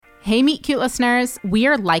Hey, Meet Cute listeners, we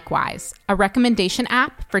are Likewise, a recommendation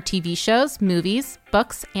app for TV shows, movies,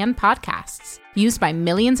 books, and podcasts, used by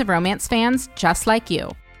millions of romance fans just like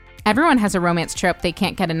you. Everyone has a romance trope they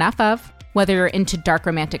can't get enough of. Whether you're into dark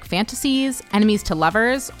romantic fantasies, enemies to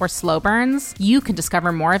lovers, or slow burns, you can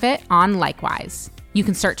discover more of it on Likewise. You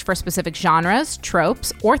can search for specific genres,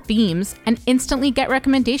 tropes, or themes, and instantly get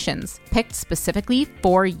recommendations picked specifically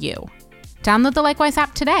for you. Download the Likewise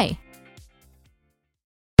app today.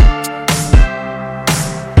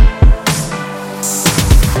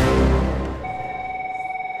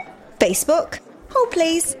 Facebook? Hold,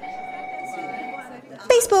 please.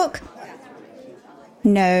 Facebook.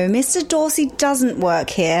 No, Mr. Dorsey doesn't work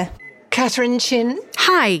here. Catherine Chin?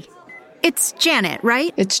 Hi. It's Janet,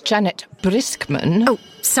 right? It's Janet Briskman. Oh,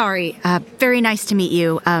 sorry. Very nice to meet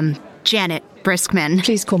you. Janet Briskman.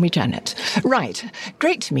 Please call me Janet. Right.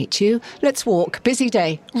 Great to meet you. Let's walk. Busy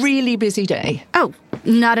day. Really busy day. Oh,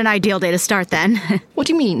 not an ideal day to start then. What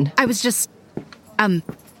do you mean? I was just,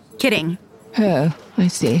 kidding. Oh, I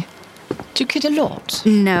see. Do you kid a lot?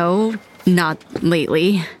 No, not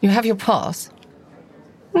lately. You have your pass?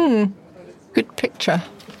 Good picture.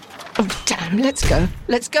 Oh, damn, let's go.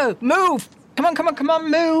 Let's go. Move! Come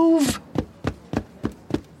on, move!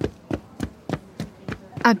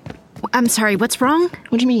 I'm sorry, what's wrong?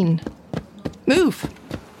 What do you mean? Move!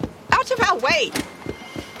 Out of our way!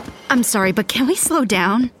 I'm sorry, but can we slow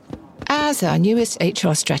down? As our newest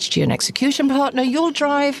HR strategy and execution partner, you'll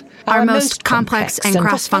drive our most complex and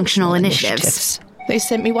cross-functional initiatives. They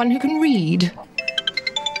sent me one who can read.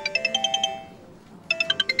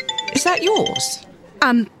 Is that yours?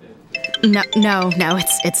 No,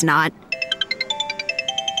 it's not.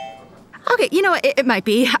 Okay, you know what, it might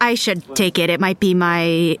be. I should take it. It might be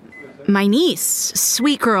my niece.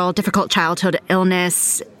 Sweet girl, difficult childhood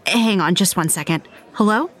illness. Hang on just one second.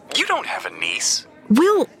 Hello? You don't have a niece.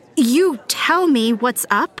 Will you tell me what's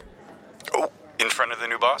up? Oh, in front of the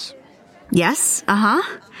new boss? Yes,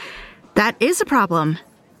 That is a problem.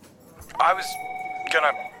 I was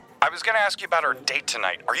gonna ask you about our date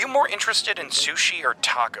tonight. Are you more interested in sushi or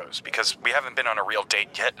tacos? Because we haven't been on a real date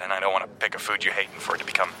yet, and I don't want to pick a food you hate and for it to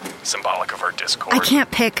become symbolic of our discord. I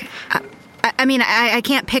can't pick... I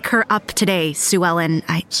can't pick her up today, Sue Ellen.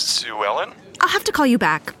 Sue Ellen? I'll have to call you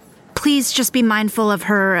back. Please just be mindful of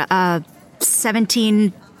her,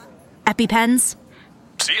 17 EpiPens.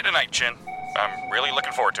 See you tonight, Chin. I'm really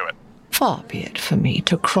looking forward to it. Far be it for me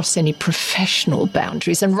to cross any professional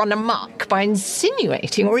boundaries and run amok by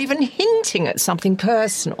insinuating or even hinting at something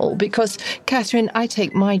personal, because, Catherine, I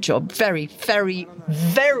take my job very, very,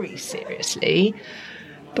 very seriously.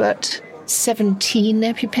 But 17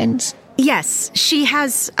 EpiPens? Yes, she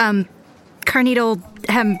has, carnitine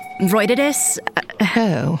hemorrhoiditis.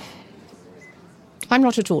 Oh. I'm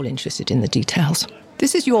not at all interested in the details.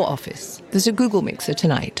 This is your office. There's a Google Mixer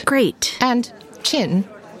tonight. Great. And, Chin...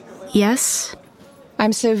 Yes?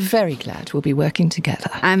 I'm so very glad we'll be working together.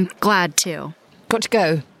 I'm glad too. Got to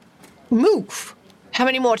go. Move. How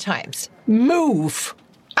many more times? Move.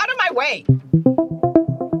 Out of my way.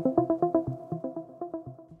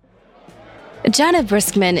 Janet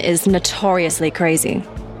Briskman is notoriously crazy.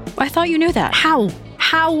 I thought you knew that. How?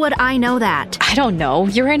 How would I know that? I don't know.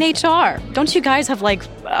 You're in HR. Don't you guys have, like,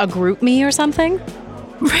 a group me or something?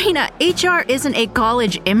 Raina, HR isn't a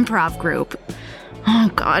college improv group.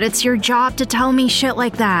 Oh, God, it's your job to tell me shit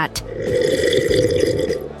like that.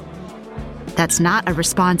 That's not a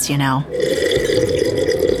response, you know.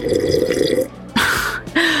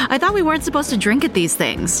 I thought we weren't supposed to drink at these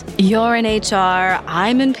things. You're in HR,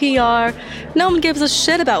 I'm in PR. No one gives a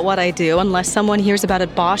shit about what I do unless someone hears about a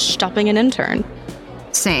Bosch stopping an intern.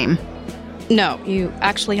 Same. No, you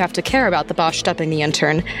actually have to care about the Bosch stopping the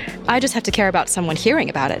intern. I just have to care about someone hearing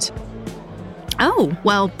about it. Oh,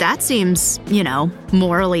 well, that seems,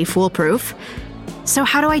 morally foolproof. So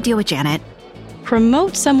how do I deal with Janet?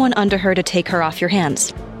 Promote someone under her to take her off your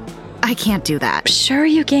hands. I can't do that. Sure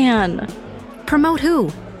you can. Promote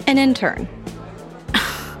who? An intern.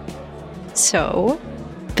 So,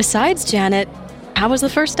 besides Janet, how was the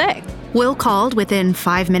first day? Will called within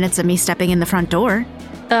 5 minutes of me stepping in the front door.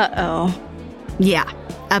 Uh-oh. Yeah,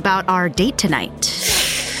 about our date tonight.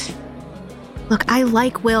 Look, I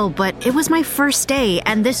like Will, but it was my first day,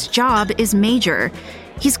 and this job is major.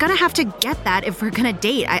 He's gonna have to get that if we're gonna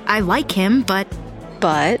date. I like him, but...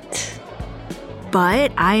 But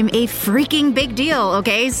I'm a freaking big deal,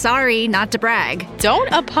 okay? Sorry, not to brag. Don't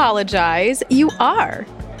apologize. You are.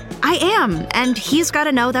 I am, and he's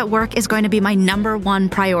gotta know that work is going to be my #1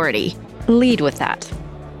 priority. Lead with that.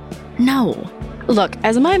 No. Look,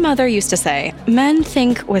 as my mother used to say, men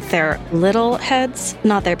think with their little heads,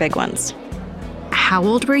 not their big ones. How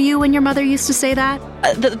old were you when your mother used to say that?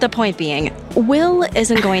 The point being, Will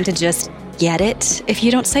isn't going to just get it if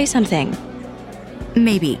you don't say something.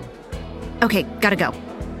 Maybe. Okay, gotta go.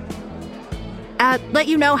 Let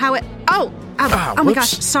you know how it... Oh my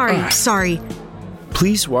gosh, sorry.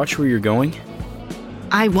 Please watch where you're going.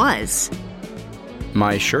 I was.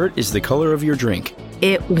 My shirt is the color of your drink.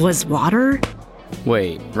 It was water?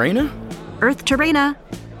 Wait, Raina? Earth to Raina.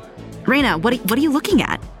 Raina, what are you looking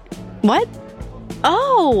at? What?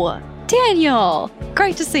 Oh, Daniel.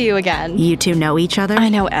 Great to see you again. You two know each other? I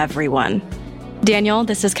know everyone. Daniel,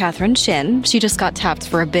 this is Catherine Shin. She just got tapped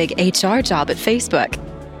for a big HR job at Facebook.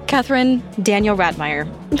 Catherine, Daniel Radmeyer.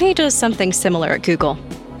 He does something similar at Google.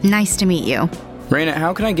 Nice to meet you. Raina,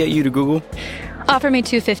 how can I get you to Google? Offer me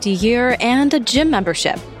 $250 a year and a gym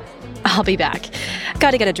membership. I'll be back.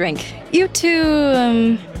 Gotta get a drink. You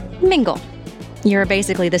two, mingle. You're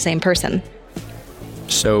basically the same person.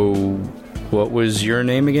 So, what was your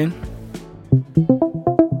name again?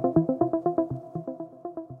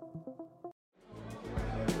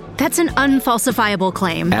 That's an unfalsifiable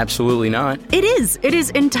claim. Absolutely not. It is. It is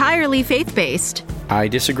entirely faith-based. I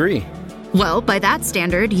disagree. Well, by that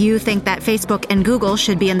standard, you think that Facebook and Google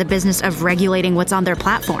should be in the business of regulating what's on their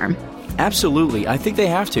platform. Absolutely. I think they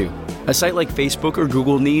have to. A site like Facebook or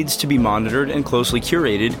Google needs to be monitored and closely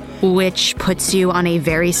curated. Which puts you on a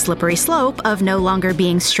very slippery slope of no longer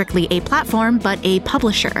being strictly a platform, but a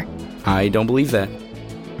publisher. I don't believe that.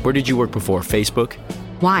 Where did you work before? Facebook?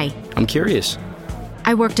 Why? I'm curious.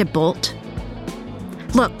 I worked at Bolt.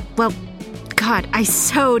 Look, well, God, I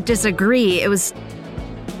so disagree. It was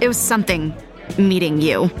something meeting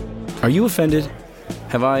you. Are you offended?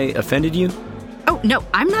 Have I offended you? Oh, no,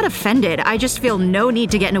 I'm not offended. I just feel no need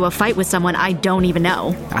to get into a fight with someone I don't even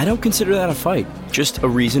know. I don't consider that a fight, just a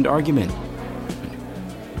reasoned argument.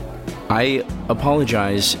 I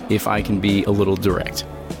apologize if I can be a little direct.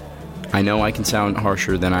 I know I can sound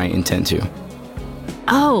harsher than I intend to.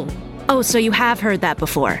 Oh, so you have heard that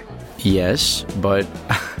before? Yes, but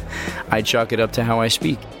I chalk it up to how I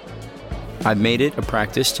speak. I've made it a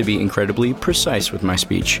practice to be incredibly precise with my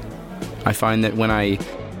speech. I find that when I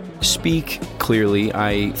speak clearly,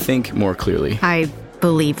 I think more clearly. I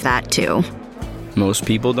believe that too. Most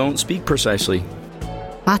people don't speak precisely.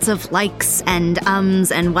 Lots of likes and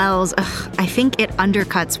ums and wells. Ugh, I think it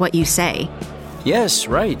undercuts what you say. Yes,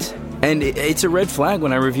 right. And it's a red flag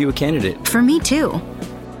when I review a candidate. For me too.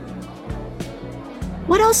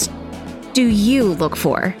 What else do you look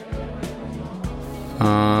for?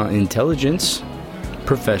 Intelligence,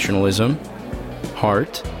 professionalism,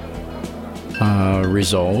 heart,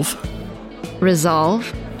 resolve.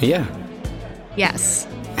 Resolve? Yeah. Yes.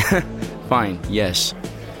 Fine, yes.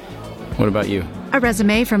 What about you? A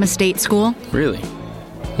resume from a state school. Really?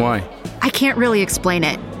 Why? I can't really explain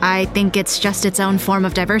it. I think it's just its own form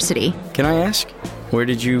of diversity. Can I ask? Where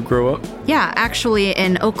did you grow up? Yeah, actually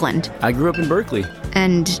in Oakland. I grew up in Berkeley.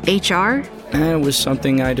 And HR? It was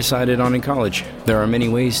something I decided on in college. There are many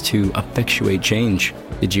ways to effectuate change.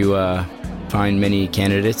 Did you, find many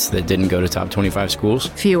candidates that didn't go to top 25 schools?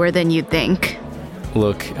 Fewer than you'd think.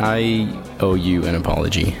 Look, I owe you an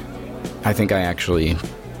apology. I think I actually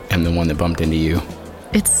am the one that bumped into you.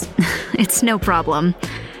 It's no problem.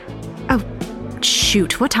 Oh,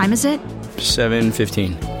 shoot, what time is it?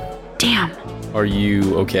 7:15. Damn. Are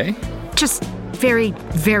you okay? Just very,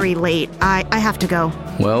 very late. I have to go.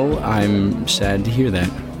 Well, I'm sad to hear that.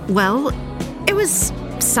 Well, it was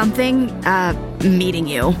something, meeting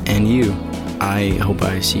you. And you. I hope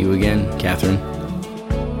I see you again, Catherine.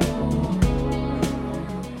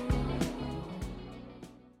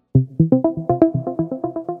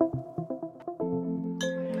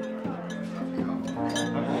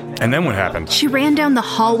 And then what happened? She ran down the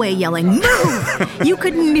hallway yelling, "Move!" You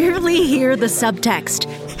could nearly hear the subtext.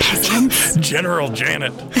 Peasants. General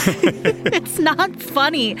Janet. It's not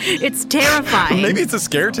funny. It's terrifying. Maybe it's a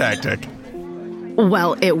scare tactic.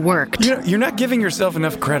 Well, it worked. You're not giving yourself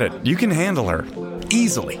enough credit. You can handle her.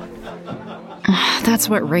 Easily. That's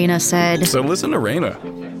what Raina said. So listen to Raina.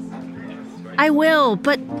 I will,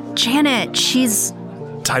 but Janet, she's...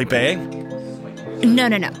 Type A? No.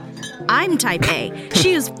 I'm type A.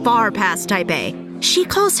 She is far past type A. She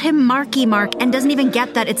calls him Marky Mark and doesn't even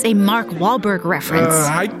get that it's a Mark Wahlberg reference.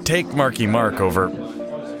 I'd take Marky Mark over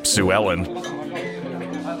Sue Ellen.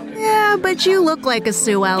 Yeah, but you look like a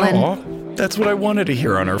Sue Ellen. Aw, that's what I wanted to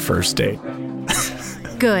hear on our first date.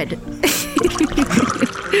 Good.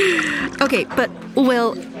 Okay, but,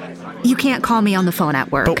 Will, you can't call me on the phone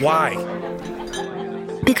at work. But why?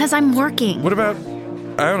 Because I'm working. What about,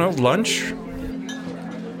 I don't know, lunch?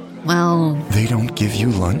 Well... They don't give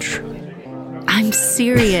you lunch? I I'm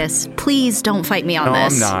serious. Please don't fight me on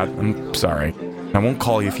this. No, I'm not. I'm sorry. I won't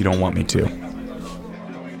call you if you don't want me to.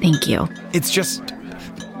 Thank you. It's just...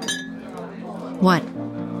 What?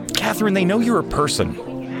 Catherine, they know you're a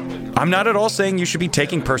person. I'm not at all saying you should be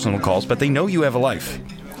taking personal calls, but they know you have a life.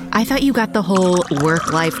 I thought you got the whole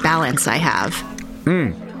work-life balance I have.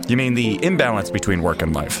 You mean the imbalance between work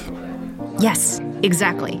and life? Yes,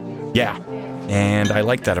 exactly. Yeah, and I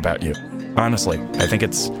like that about you. Honestly, I think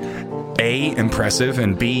it's A, impressive,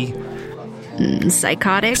 and B...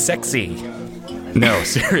 Psychotic? sexy. No,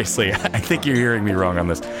 seriously, I think you're hearing me wrong on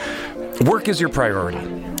this. Work is your priority.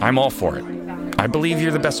 I'm all for it. I believe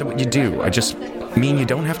you're the best at what you do. I just mean you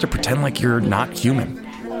don't have to pretend like you're not human.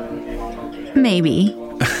 Maybe.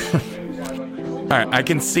 All right, I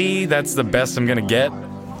can see that's the best I'm gonna get.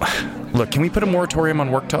 Look, can we put a moratorium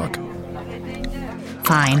on work talk?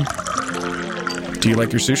 Fine. Do you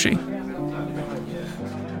like your sushi?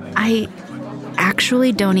 I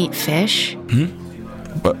actually don't eat fish.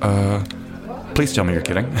 But, please tell me you're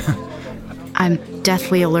kidding. I'm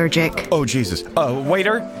deathly allergic. Oh, Jesus.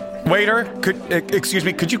 Waiter, excuse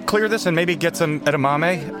me, could you clear this and maybe get some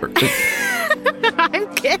edamame?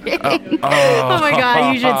 I'm kidding. Oh my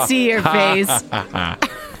God, you should see your face.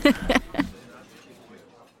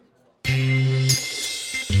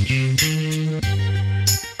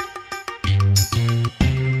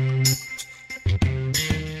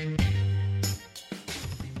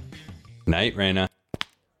 Night, Raina.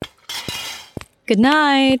 Good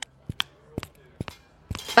night.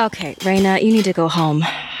 Okay, Raina, you need to go home.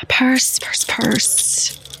 Purse.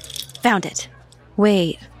 Found it.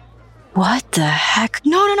 Wait. What the heck?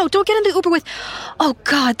 No, don't get in the Uber with... Oh,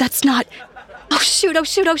 God, that's not... Oh, shoot.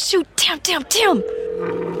 Damn.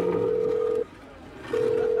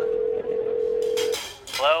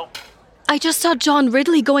 Hello? I just saw John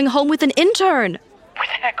Ridley going home with an intern. Where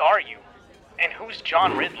the heck are you? And who's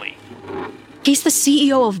John Ridley? He's the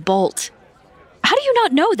CEO of Bolt. How do you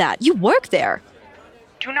not know that? You work there.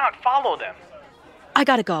 Do not follow them. I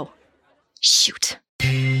gotta go. Shoot.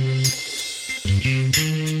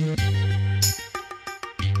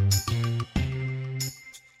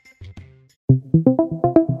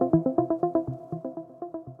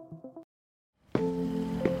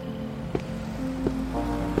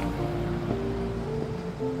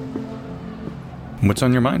 What's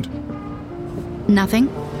on your mind? Nothing?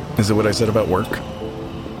 Is it what I said about work?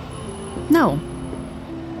 No.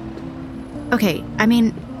 Okay, I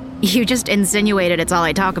mean, you just insinuated it's all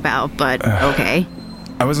I talk about, but okay.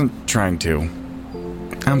 I wasn't trying to.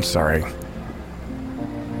 I'm sorry.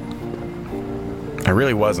 I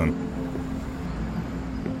really wasn't.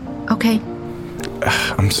 Okay.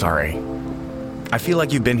 I'm sorry. I feel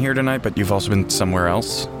like you've been here tonight, but you've also been somewhere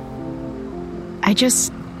else.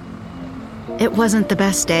 It wasn't the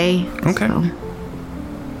best day. Okay. So.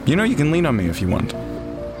 You know you can lean on me if you want.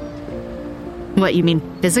 What, you mean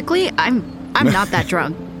physically? I'm not that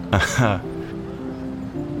drunk.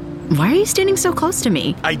 Why are you standing so close to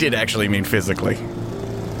me? I did actually mean physically.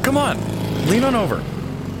 Come on, lean on over.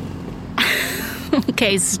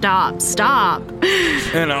 Okay, stop.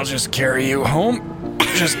 And I'll just carry you home.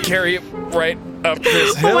 Just carry you right up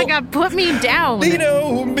this hill. Oh my God, put me down. Lean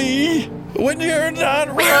on me when you're not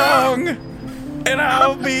wrong. And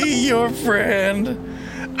I'll be your friend.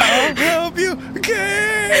 I'll help you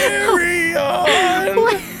carry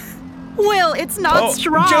on. Will, it's not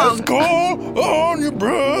strong. Just call on your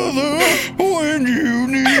brother when you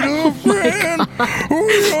need a friend.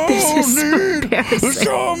 We all need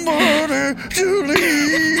somebody to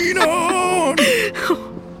lean on.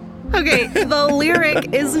 Okay, the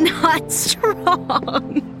lyric is not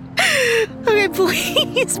strong. Okay,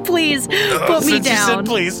 please, put me Since you said down.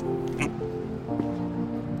 please.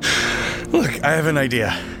 Look, I have an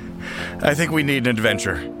idea. I think we need an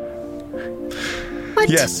adventure. What?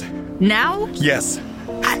 Yes. Now? Yes.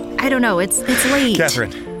 I don't know, it's late.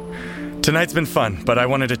 Catherine, tonight's been fun, but I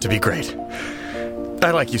wanted it to be great.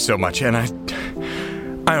 I like you so much, and I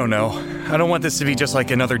don't know. I don't want this to be just like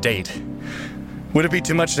another date. Would it be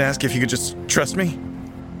too much to ask if you could just trust me?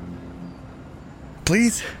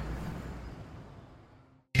 Please?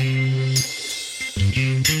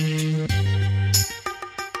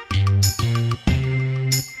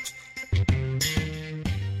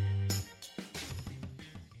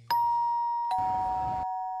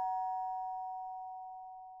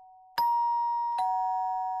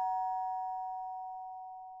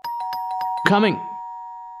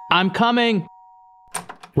 I'm coming.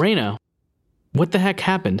 Raina, what the heck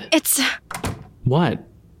happened? What?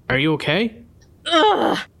 Are you okay?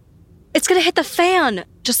 Ugh. It's gonna hit the fan.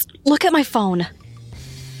 Just look at my phone.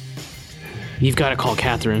 You've got to call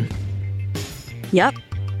Catherine. Yup.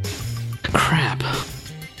 Crap.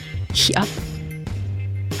 Yup.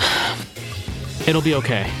 It'll be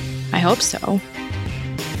okay. I hope so.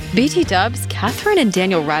 BT dubs, Catherine and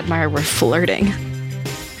Daniel Radmeyer were flirting.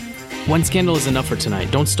 One scandal is enough for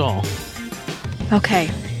tonight. Don't stall. Okay.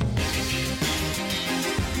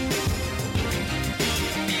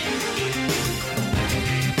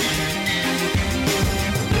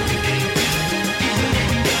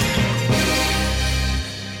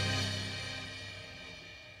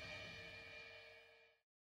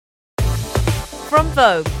 From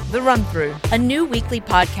Vogue, The Run-Through, a new weekly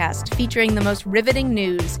podcast featuring the most riveting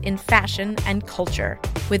news in fashion and culture,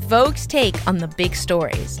 with Vogue's take on the big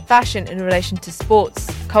stories. Fashion in relation to sports,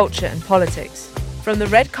 culture and politics. From the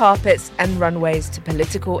red carpets and runways to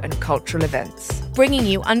political and cultural events. Bringing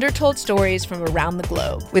you undertold stories from around the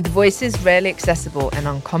globe. With voices rarely accessible and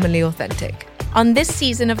uncommonly authentic. On this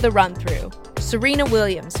season of The Run-Through, Serena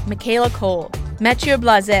Williams, Michaela Cole, Mathieu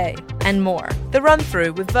Blasé, and more. The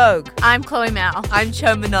Run-Through with Vogue. I'm Chloe Mal. I'm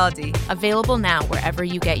Cho Minardi. Available now wherever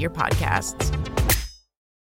you get your podcasts.